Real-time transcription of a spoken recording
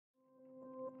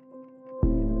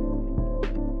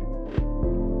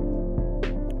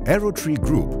Aerotree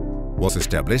Group was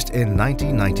established in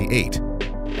 1998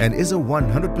 and is a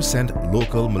 100%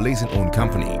 local Malaysian-owned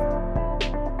company.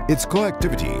 Its core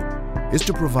activity is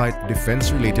to provide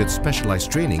defense-related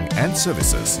specialized training and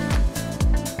services.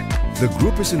 The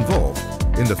group is involved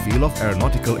in the field of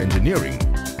aeronautical engineering,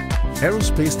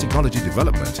 aerospace technology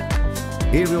development,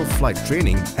 aerial flight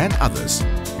training and others,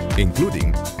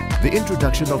 including the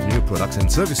introduction of new products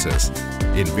and services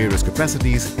in various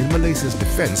capacities in Malaysia's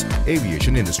defense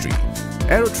aviation industry.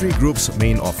 Aerotree Group's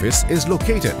main office is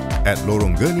located at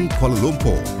Lorong Geni, Kuala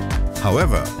Lumpur.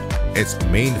 However, its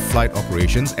main flight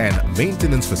operations and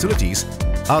maintenance facilities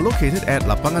are located at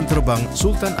Lapangan Terbang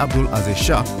Sultan Abdul Aziz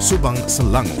Shah, Subang,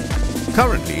 Selangor.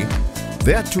 Currently,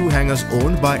 there are 2 hangars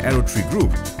owned by Aerotree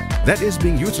Group that is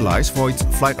being utilized for its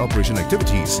flight operation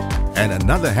activities, and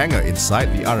another hangar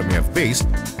inside the RMAF base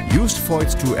used for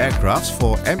its 2 aircrafts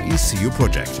for MECU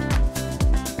project.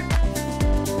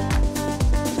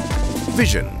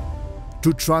 Vision: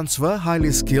 to transfer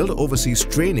highly skilled overseas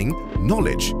training,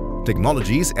 knowledge,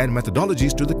 technologies and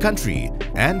methodologies to the country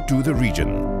and to the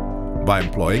region by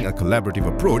employing a collaborative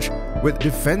approach with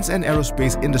defense and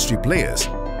aerospace industry players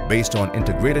based on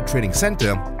Integrated Training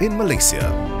Center in Malaysia.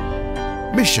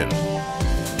 Mission: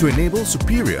 to enable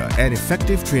superior and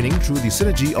effective training through the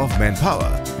synergy of manpower,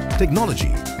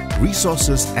 technology,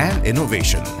 resources and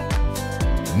innovation.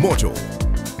 Motto: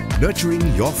 nurturing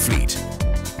your fleet.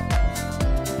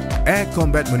 Air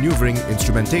Combat Maneuvering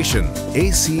Instrumentation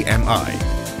 (ACMI).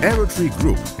 Aerotree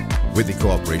Group, with the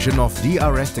cooperation of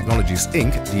DRS Technologies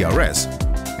Inc. (DRS),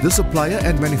 the supplier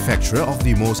and manufacturer of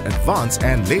the most advanced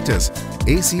and latest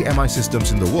ACMI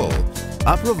systems in the world,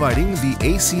 are providing the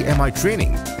ACMI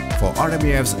training for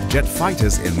RMAF's jet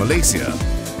fighters in Malaysia.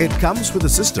 It comes with a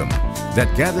system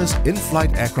that gathers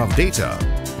in-flight aircraft data,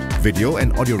 video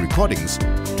and audio recordings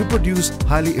to produce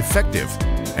highly effective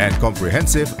and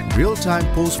comprehensive real-time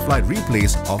post-flight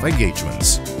replays of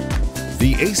engagements.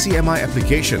 The ACMI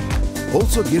application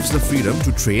also gives the freedom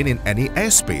to train in any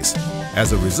airspace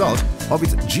as a result of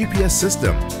its GPS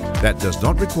system that does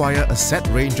not require a set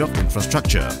range of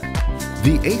infrastructure.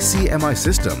 The ACMI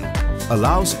system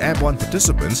allows airborne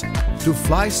participants to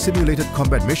fly simulated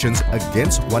combat missions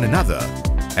against one another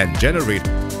and generate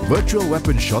virtual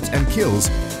weapon shots and kills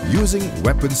using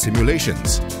weapon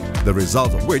simulations, the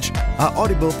result of which are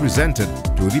audible presented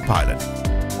to the pilot.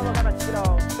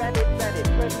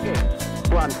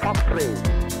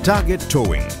 Target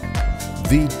towing.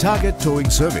 The target towing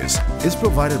service is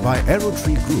provided by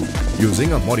Aerotree Group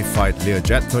using a modified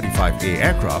Learjet 35A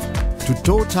aircraft to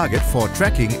tow target for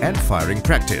tracking and firing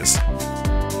practice.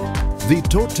 The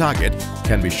towed target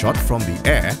can be shot from the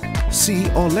air, sea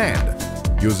or land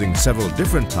using several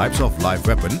different types of live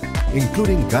weapon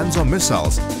including guns or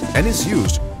missiles, and is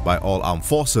used by all armed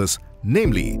forces,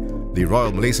 namely the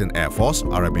Royal Malaysian Air Force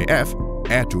 (RMAF),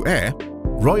 Air-to-Air,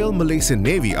 Royal Malaysian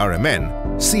Navy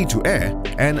 (RMN), Sea-to-Air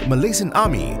and Malaysian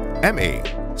Army (MA),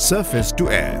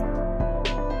 Surface-to-Air.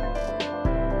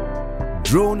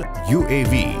 Drone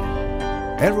UAV.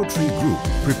 Aerotree Group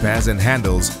prepares and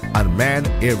handles unmanned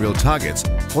aerial targets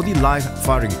for the live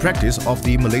firing practice of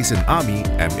the Malaysian Army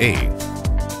 (MA).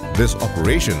 This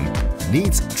operation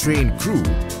needs trained crew,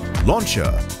 launcher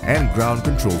and ground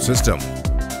control system.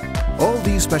 All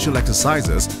these special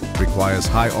exercises requires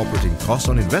high operating cost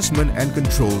on investment and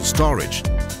controlled storage.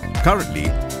 Currently,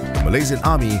 the Malaysian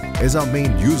Army is our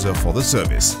main user for the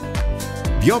service.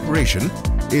 The operation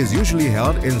is usually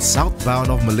held in southbound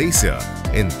of Malaysia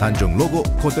in Tanjung Logok,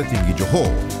 Kota Tinggi,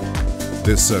 Johor.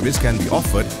 This service can be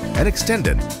offered and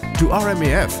extended to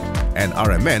RMAF and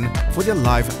RMN for their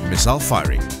live missile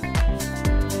firing.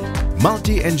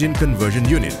 Multi-Engine Conversion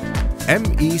Unit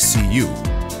 (MECU).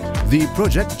 The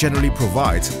project generally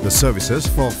provides the services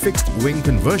for fixed wing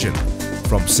conversion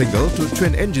from single to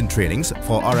twin engine trainings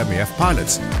for RMAF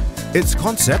pilots. Its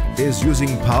concept is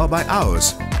using power by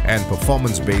hours and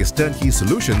performance-based turnkey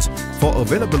solutions for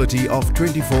availability of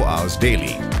 24 hours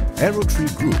daily.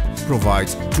 Aerotree Group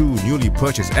provides 2 newly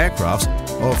purchased aircrafts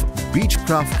of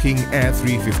Beechcraft King Air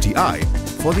 350i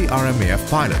for the RMAF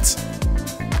pilots.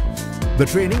 The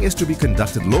training is to be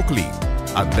conducted locally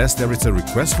unless there is a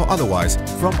request for otherwise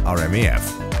from RMAF.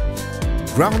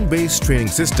 Ground-Based Training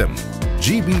System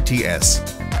 (GBTS).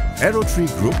 Aerotree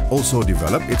Group also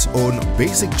developed its own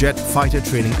basic jet fighter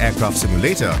training aircraft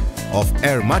simulator of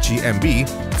Air Machi MB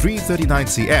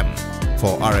 339cm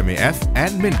for RMAF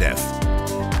and MINDEF.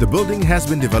 The building has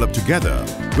been developed together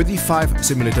with the 5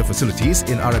 simulator facilities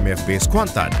in RMAF base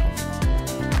Kuantan.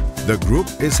 The group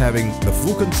is having the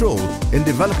full control in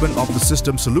development of the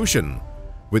system solution,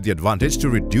 with the advantage to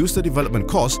reduce the development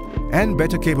cost and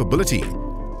better capability,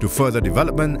 to further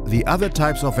development the other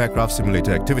types of aircraft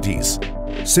simulator activities.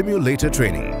 Simulator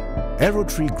training.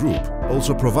 Aerotree Group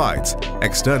also provides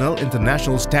external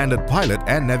international standard pilot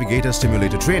and navigator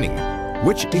simulator training,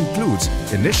 which includes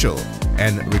initial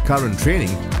and recurrent training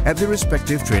at the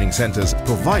respective training centers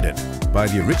provided by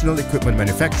the original equipment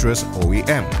manufacturers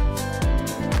OEM.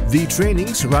 The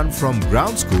trainings run from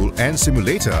ground school and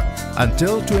simulator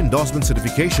until to endorsement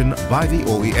certification by the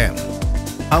OEM.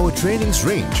 Our trainings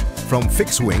range from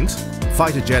fixed wings,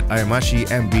 fighter jet Ayamashi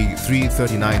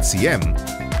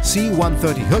MB339CM,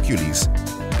 C-130 Hercules,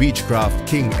 Beechcraft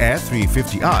King Air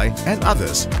 350i and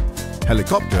others,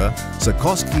 helicopter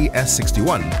Sikorsky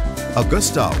S-61,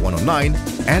 Augusta 109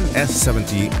 and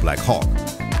S-70 Black Hawk.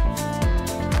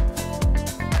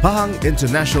 Pahang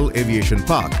International Aviation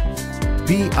Park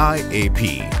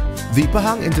PIAP. The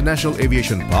Pahang International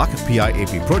Aviation Park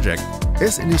PIAP project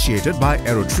is initiated by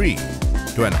Aerotree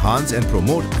to enhance and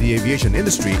promote the aviation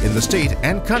industry in the state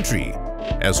and country,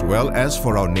 as well as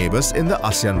for our neighbors in the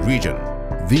ASEAN region.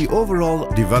 The overall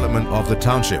development of the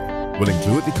township will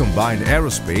include the combined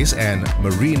aerospace and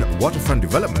marine waterfront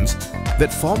developments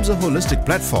that forms a holistic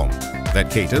platform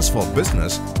that caters for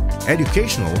business,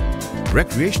 educational,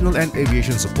 recreational and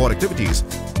aviation support activities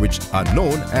which are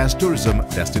known as tourism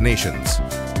destinations.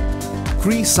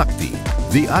 Kri Sakti.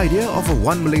 The idea of a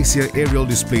One Malaysia aerial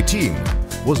display team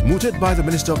was mooted by the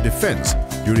Minister of Defence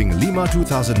during Lima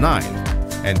 2009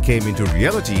 and came into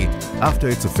reality after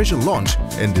its official launch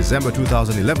in December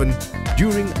 2011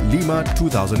 during Lima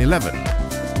 2011.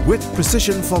 With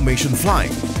precision formation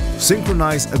flying,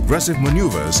 synchronized aggressive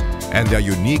maneuvers and their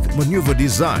unique maneuver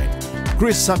design,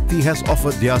 Kri Sakti has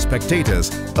offered their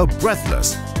spectators a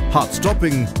breathless,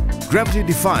 heart-stopping,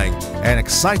 gravity-defying and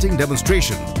exciting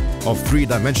demonstration of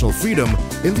three-dimensional freedom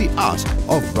in the art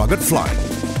of rugged flying.